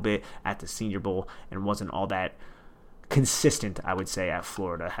little bit at the Senior Bowl and wasn't all that consistent, I would say, at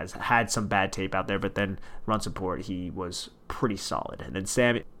Florida. Has had some bad tape out there, but then run support, he was pretty solid. And then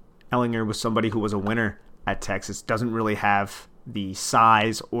Sam Ehlinger was somebody who was a winner at Texas, doesn't really have the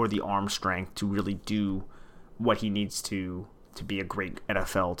size or the arm strength to really do what he needs to to be a great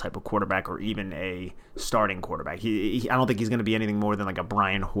NFL type of quarterback or even a starting quarterback. I don't think he's going to be anything more than like a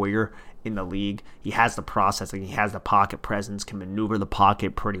Brian Hoyer in the league. He has the processing, he has the pocket presence, can maneuver the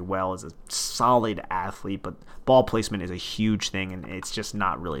pocket pretty well, is a solid athlete, but ball placement is a huge thing, and it's just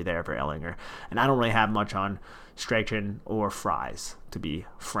not really there for Ehlinger. And I don't really have much on Strachan or Fries, to be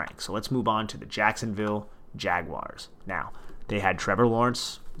frank. So let's move on to the Jacksonville Jaguars. Now, they had Trevor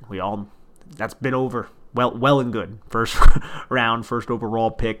Lawrence. That's been over. Well and good. First round, first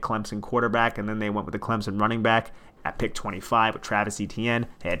overall pick, Clemson quarterback, and then they went with the Clemson running back at pick 25 with Travis Etienne.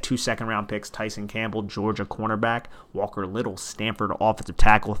 They had 2 second-round picks, Tyson Campbell, Georgia cornerback, Walker Little, Stanford offensive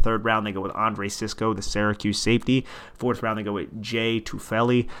tackle. 3rd round, they go with Andre Cisco, the Syracuse safety. 4th round, they go with Jay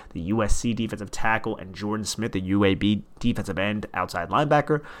Tufele, the USC defensive tackle, and Jordan Smith, the UAB defensive end, outside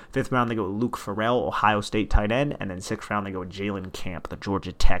linebacker. 5th round, they go with Luke Farrell, Ohio State tight end. And then 6th round, they go with Jalen Camp, the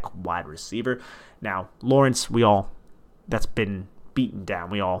Georgia Tech wide receiver. Now, Lawrence, that's been beaten down.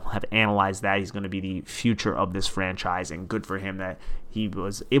 We all have analyzed that. He's going to be the future of this franchise, and good for him that he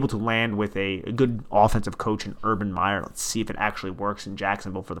was able to land with a good offensive coach in Urban Meyer. Let's see if it actually works in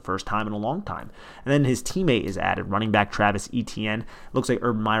Jacksonville for the first time in a long time. And then his teammate is added, running back Travis Etienne. Looks like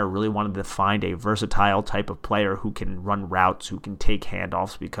Urban Meyer really wanted to find a versatile type of player who can run routes, who can take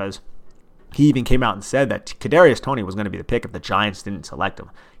handoffs, because he even came out and said that Kadarius Toney was going to be the pick if the Giants didn't select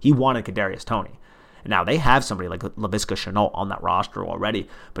him. He wanted Kadarius Toney. Now, they have somebody like Laviska Shenault on that roster already,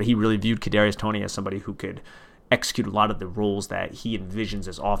 but he really viewed Kadarius Toney as somebody who could execute a lot of the roles that he envisions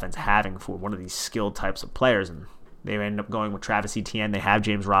his offense having for one of these skilled types of players. And they end up going with Travis Etienne. They have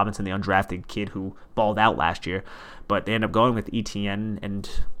James Robinson, the undrafted kid who balled out last year, but they end up going with Etienne, and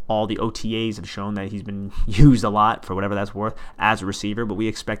all the OTAs have shown that he's been used a lot, for whatever that's worth, as a receiver, but we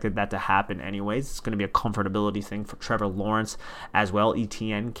expected that to happen anyways. It's going to be a comfortability thing for Trevor Lawrence as well.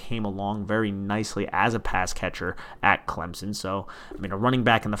 Etienne came along very nicely as a pass catcher at Clemson, so a running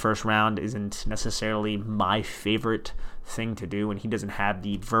back in the first round isn't necessarily my favorite thing to do, and he doesn't have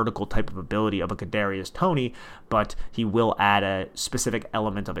the vertical type of ability of a Kadarius Toney, but he will add a specific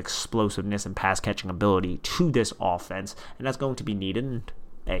element of explosiveness and pass catching ability to this offense, and that's going to be needed. And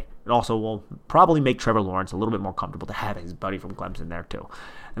hey, it also will probably make Trevor Lawrence a little bit more comfortable to have his buddy from Clemson there too.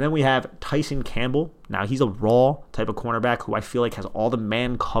 And then we have Tyson Campbell. Now, he's a raw type of cornerback who I feel like has all the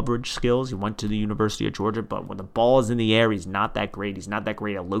man coverage skills. He went to the University of Georgia, but when the ball is in the air, he's not that great. He's not that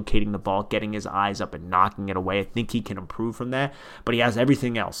great at locating the ball, getting his eyes up, and knocking it away. I think he can improve from that, but he has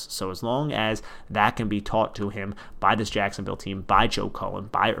everything else. So as long as that can be taught to him by this Jacksonville team, by Joe Cullen,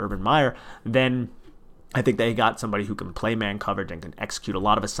 by Urban Meyer, then I think they got somebody who can play man coverage and can execute a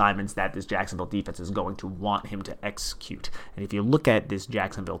lot of assignments that this Jacksonville defense is going to want him to execute. And if you look at this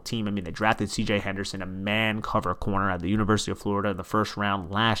Jacksonville team, they drafted C.J. Henderson, a man cover corner at the University of Florida in the first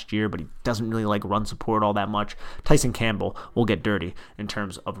round last year, but he doesn't really like run support all that much. Tyson Campbell will get dirty in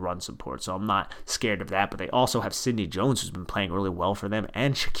terms of run support, so I'm not scared of that. But they also have Sidney Jones, who's been playing really well for them,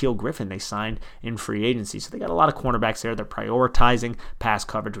 and Shaquille Griffin they signed in free agency. So they got a lot of cornerbacks there. They're prioritizing pass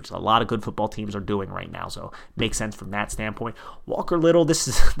coverage, which a lot of good football teams are doing right now. So it makes sense from that standpoint. Walker Little, this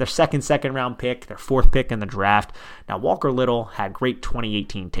is their second round pick, their 4th pick in the draft. Now, Walker Little had great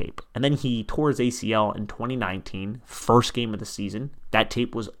 2018 tape, and then he tore his ACL in 2019, first game of the season. That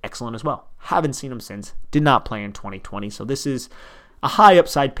tape was excellent as well. Haven't seen him since. Did not play in 2020. So this is a high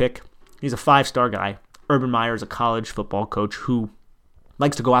upside pick. He's a 5-star guy. Urban Meyer is a college football coach who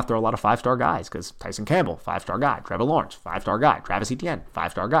likes to go after a lot of 5-star guys, because Tyson Campbell, 5-star guy. Trevor Lawrence, 5-star guy. Travis Etienne,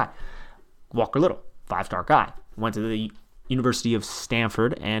 5-star guy. Walker Little, 5-star guy. Went to the University of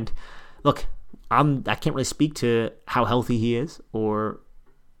Stanford, and look, I can't really speak to how healthy he is or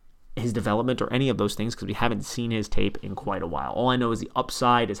his development or any of those things because we haven't seen his tape in quite a while. All I know is the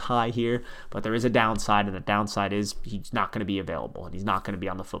upside is high here, but there is a downside, and the downside is he's not going to be available, and he's not going to be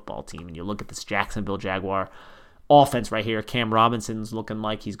on the football team. And you look at this Jacksonville Jaguar offense right here. Cam Robinson's looking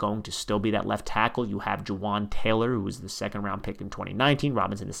like he's going to still be that left tackle. You have Jawan Taylor, who was the 2nd-round pick in 2019.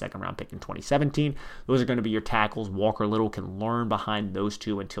 Robinson, the 2nd-round pick in 2017. Those are going to be your tackles. Walker Little can learn behind those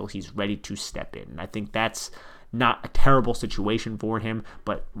two until he's ready to step in. And I think that's not a terrible situation for him,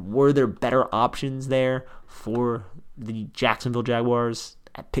 but were there better options there for the Jacksonville Jaguars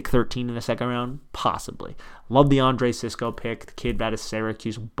at pick 13 in the 2nd round? Possibly. Love the Andre Cisco pick, the kid out of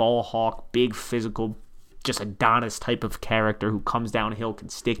Syracuse, ball hawk, big physical, just Adonis type of character who comes downhill, can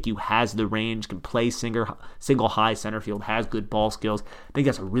stick you, has the range, can play single high center field, has good ball skills. I think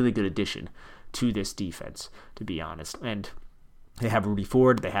that's a really good addition to this defense, to be honest. And they have Rudy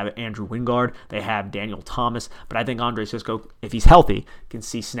Ford, they have Andrew Wingard, they have Daniel Thomas, but I think Andre Cisco, if he's healthy, can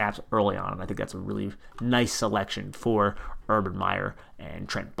see snaps early on, and I think that's a really nice selection for Urban Meyer and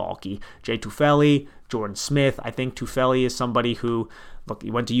Trent Baalke. Jay Tufele, Jordan Smith. I think Tufele is somebody who, look,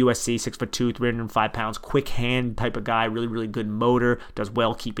 he went to USC, 6'2", 305 pounds, quick hand type of guy, really, really good motor, does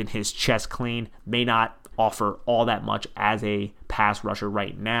well keeping his chest clean, may not offer all that much as a pass rusher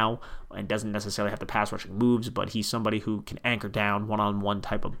right now, and doesn't necessarily have the pass rushing moves, but he's somebody who can anchor down one-on-one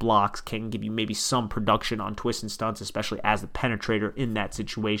type of blocks, can give you maybe some production on twists and stunts, especially as the penetrator in that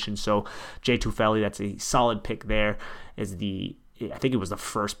situation. So Jay Tufele, that's a solid pick there. I think it was the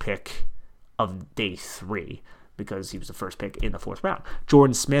first pick of day 3, because he was the first pick in the 4th round.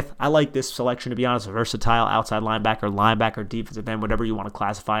 Jordan Smith, I like this selection, to be honest. A versatile outside linebacker, defensive end, whatever you want to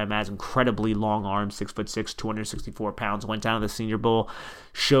classify him as. Incredibly long arms, 6'6", 264 pounds. Went down to the Senior Bowl,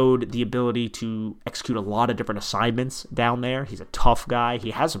 showed the ability to execute a lot of different assignments down there. He's a tough guy.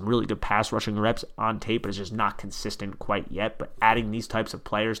 He has some really good pass rushing reps on tape, but it's just not consistent quite yet. But adding these types of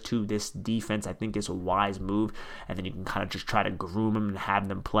players to this defense, I think, is a wise move. And then you can kind of just try to groom them and have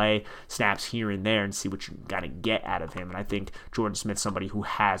them play snaps here and there and see what you got to get out of him. And I think Jordan Smith's somebody who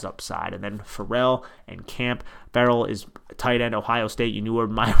has upside. And then Farrell and Camp. Farrell is tight end, Ohio State. You knew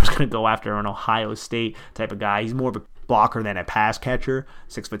Urban Meyer was going to go after an Ohio State type of guy. He's more of a blocker than a pass catcher.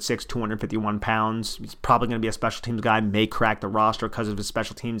 6'6", 251 pounds. He's probably going to be a special teams guy. May crack the roster because of his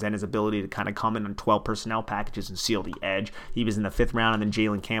special teams and his ability to kind of come in on 12 personnel packages and seal the edge. He was in the 5th round, and then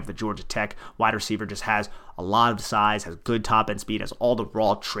Jalen Camp, the Georgia Tech wide receiver, just has a lot of size, has good top end speed, has all the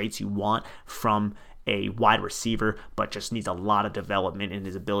raw traits you want from a wide receiver, but just needs a lot of development in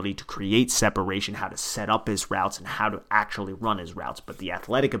his ability to create separation, how to set up his routes, and how to actually run his routes. But the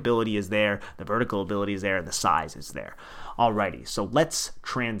athletic ability is there, the vertical ability is there, and the size is there. Alrighty, so let's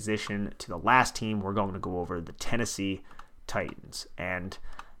transition to the last team. We're going to go over the Tennessee Titans, and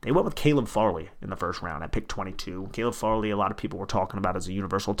they went with Caleb Farley in the 1st round at pick 22. Caleb Farley, a lot of people were talking about as a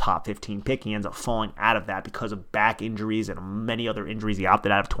universal top 15 pick. He ends up falling out of that because of back injuries and many other injuries. He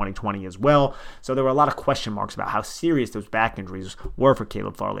opted out of 2020 as well. So there were a lot of question marks about how serious those back injuries were for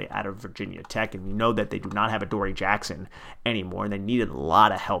Caleb Farley out of Virginia Tech. And we know that they do not have a Dory Jackson anymore, and they needed a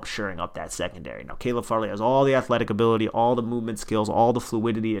lot of help shoring up that secondary. Now, Caleb Farley has all the athletic ability, all the movement skills, all the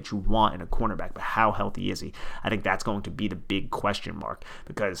fluidity that you want in a cornerback, but how healthy is he? I think that's going to be the big question mark,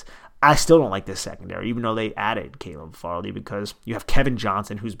 because I still don't like this secondary, even though they added Caleb Farley, because you have Kevin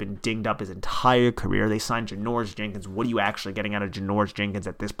Johnson, who's been dinged up his entire career. They signed Janoris Jenkins. What are you actually getting out of Janoris Jenkins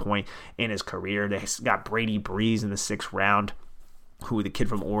at this point in his career? They got Brady Breeze in the 6th round, who the kid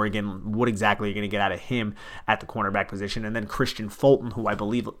from Oregon. What exactly are you going to get out of him at the cornerback position? And then Christian Fulton, who I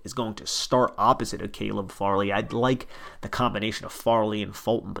believe is going to start opposite of Caleb Farley. I'd like the combination of Farley and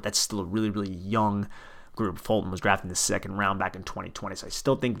Fulton, but that's still a really, really young group. Fulton was drafted in the 2nd round back in 2020, so I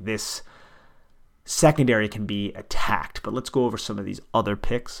still think this secondary can be attacked. But let's go over some of these other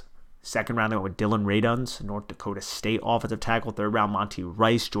picks. 2nd round, they went with Dylan Raduns, North Dakota State offensive tackle. 3rd round, Monty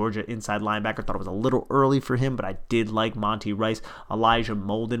Rice, Georgia inside linebacker. Thought it was a little early for him, but I did like Monty Rice. Elijah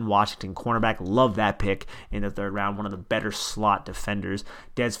Molden, Washington cornerback. Love that pick in the 3rd round. One of the better slot defenders.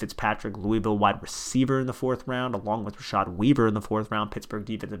 Dez Fitzpatrick, Louisville wide receiver in the 4th round, along with Rashad Weaver in the 4th round. Pittsburgh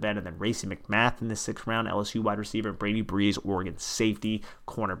defensive end, and then Racey McMath in the 6th round. LSU wide receiver. Brady Breeze, Oregon safety,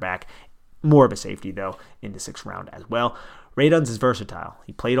 cornerback. More of a safety, though, in the 6th round as well. Raduns is versatile.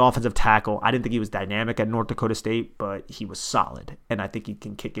 He played offensive tackle. I didn't think he was dynamic at North Dakota State, but he was solid. And I think he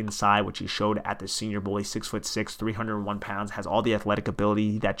can kick inside, which he showed at the Senior Bowl. He's 6'6", 301 pounds, has all the athletic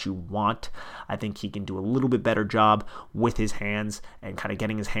ability that you want. I think he can do a little bit better job with his hands and kind of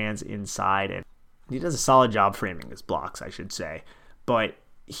getting his hands inside. And he does a solid job framing his blocks, I should say. But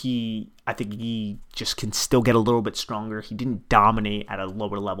I think he just can still get a little bit stronger. He didn't dominate at a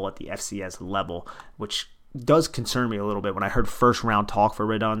lower level at the FCS level, which does concern me a little bit. When I heard 1st round talk for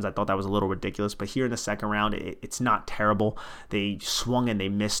Raduns, I thought that was a little ridiculous. But here in the 2nd round, it's not terrible. They swung and they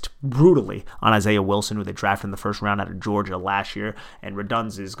missed brutally on Isaiah Wilson, who they drafted in the 1st round out of Georgia last year. And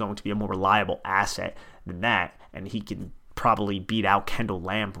Raduns is going to be a more reliable asset than that, and he can probably beat out Kendall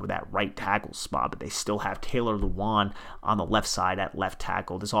Lamb for that right tackle spot, but they still have Taylor Lewan on the left side at left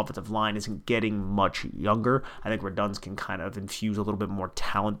tackle. This offensive line isn't getting much younger. I think Raduns can kind of infuse a little bit more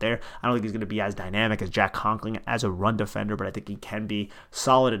talent there. I don't think he's going to be as dynamic as Jack Conkling as a run defender, but I think he can be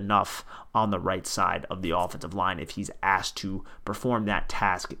solid enough on the right side of the offensive line if he's asked to perform that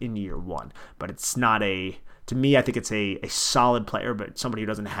task in year 1. But it's not to me, I think it's a solid player, but somebody who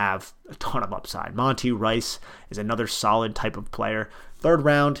doesn't have a ton of upside. Monty Rice is another solid type of player. 3rd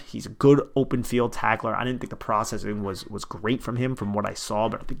round, he's a good open field tackler. I didn't think the processing was great from him from what I saw,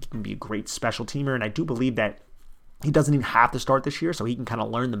 but I think he can be a great special teamer, and I do believe that he doesn't even have to start this year, so he can kind of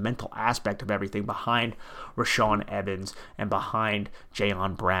learn the mental aspect of everything behind Rashawn Evans and behind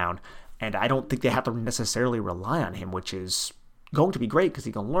Jayon Brown. And I don't think they have to necessarily rely on him, which is going to be great because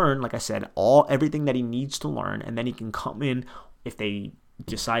he can learn, like I said, everything that he needs to learn, and then he can come in if they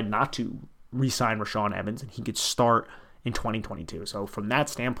decide not to re-sign Rashaan Evans, and he could start in 2022. So from that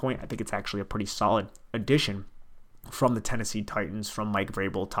standpoint, I think it's actually a pretty solid addition from the Tennessee Titans, from Mike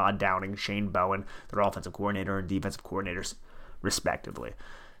Vrabel, Todd Downing, Shane Bowen, their offensive coordinator and defensive coordinators, respectively.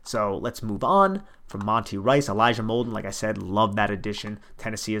 So let's move on. From Monty Rice, Elijah Molden, like I said, love that addition.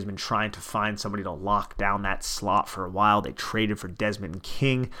 Tennessee has been trying to find somebody to lock down that slot for a while. They traded for Desmond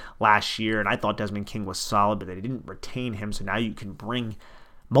King last year, and I thought Desmond King was solid, but they didn't retain him, so now you can bring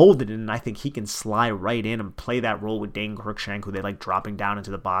Molden in, and I think he can slide right in and play that role with Dane Cruikshank, who they like dropping down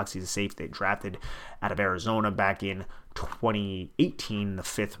into the box. He's a safety they drafted out of Arizona back in 2018, the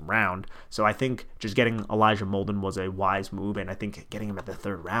 5th round. So I think just getting Elijah Molden was a wise move, and I think getting him at the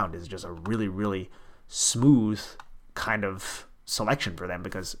 3rd round is just a really, really smooth kind of selection for them,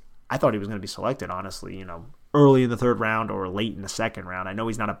 because I thought he was going to be selected, honestly, early in the 3rd round or late in the 2nd round. I know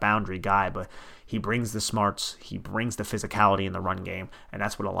he's not a boundary guy, but he brings the smarts, he brings the physicality in the run game, and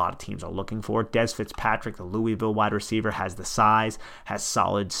that's what a lot of teams are looking for. Dez Fitzpatrick, the Louisville wide receiver, has the size, has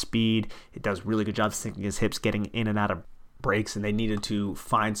solid speed. It does really good job sinking his hips, getting in and out of breaks, and they needed to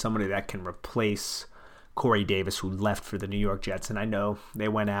find somebody that can replace Corey Davis, who left for the New York Jets. And I know they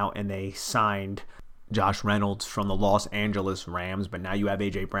went out and they signed Josh Reynolds from the Los Angeles Rams, but now you have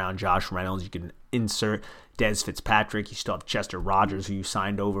A.J. Brown, Josh Reynolds. You can insert Dez Fitzpatrick. You still have Chester Rogers, who you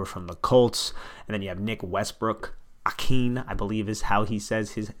signed over from the Colts. And then you have Nick Westbrook. Akeen, I believe is how he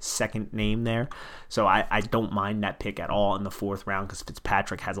says his second name there. So I don't mind that pick at all in the 4th round, because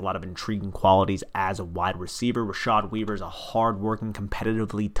Fitzpatrick has a lot of intriguing qualities as a wide receiver. Rashad Weaver is a hard-working,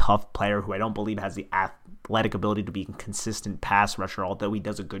 competitively tough player who I don't believe has the athletic ability to be a consistent pass rusher, although he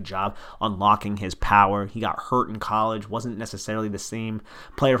does a good job unlocking his power. He got hurt in college, wasn't necessarily the same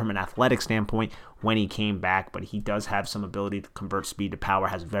player from an athletic standpoint when he came back, but he does have some ability to convert speed to power,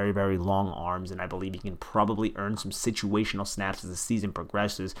 has very, very long arms, and I believe he can probably earn some situational snaps as the season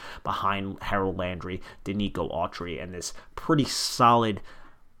progresses behind Harold Landry, Danico Autry, and this pretty solid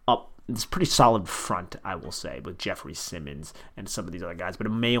front, I will say, with Jeffrey Simmons and some of these other guys, but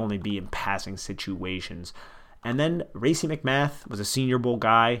it may only be in passing situations. And then Racey McMath was a Senior Bowl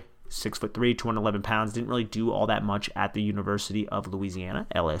guy, 6'3", 211 pounds, didn't really do all that much at the University of Louisiana,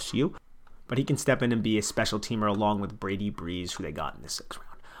 LSU, but he can step in and be a special teamer along with Brady Breeze, who they got in the 6th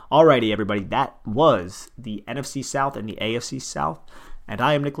round. Alrighty, everybody, that was the NFC South and the AFC South. And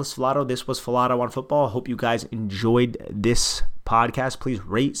I am Nicholas Filato. This was Filato on Football. I hope you guys enjoyed this podcast. Please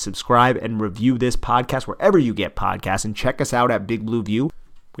rate, subscribe, and review this podcast wherever you get podcasts. And check us out at Big Blue View.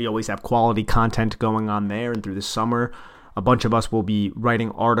 We always have quality content going on there. And through the summer, a bunch of us will be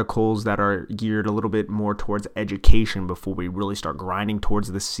writing articles that are geared a little bit more towards education before we really start grinding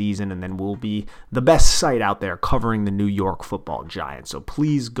towards the season. And then we'll be the best site out there covering the New York Football Giants. So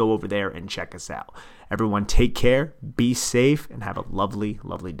please go over there and check us out. Everyone take care, be safe, and have a lovely,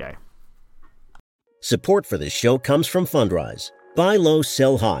 lovely day. Support for this show comes from Fundrise. Buy low,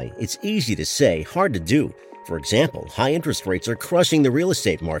 sell high. It's easy to say, hard to do. For example, high interest rates are crushing the real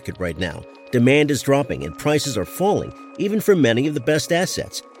estate market right now. Demand is dropping and prices are falling, even for many of the best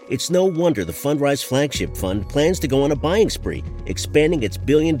assets. It's no wonder the Fundrise Flagship Fund plans to go on a buying spree, expanding its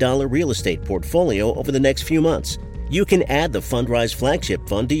billion-dollar real estate portfolio over the next few months. You can add the Fundrise Flagship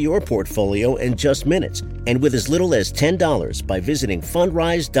Fund to your portfolio in just minutes, and with as little as $10 by visiting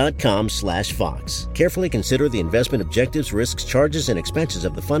fundrise.com/Fox. Carefully consider the investment objectives, risks, charges, and expenses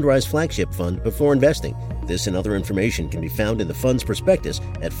of the Fundrise Flagship Fund before investing. This and other information can be found in the fund's prospectus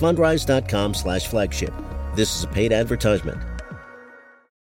at fundrise.com/flagship. This is a paid advertisement.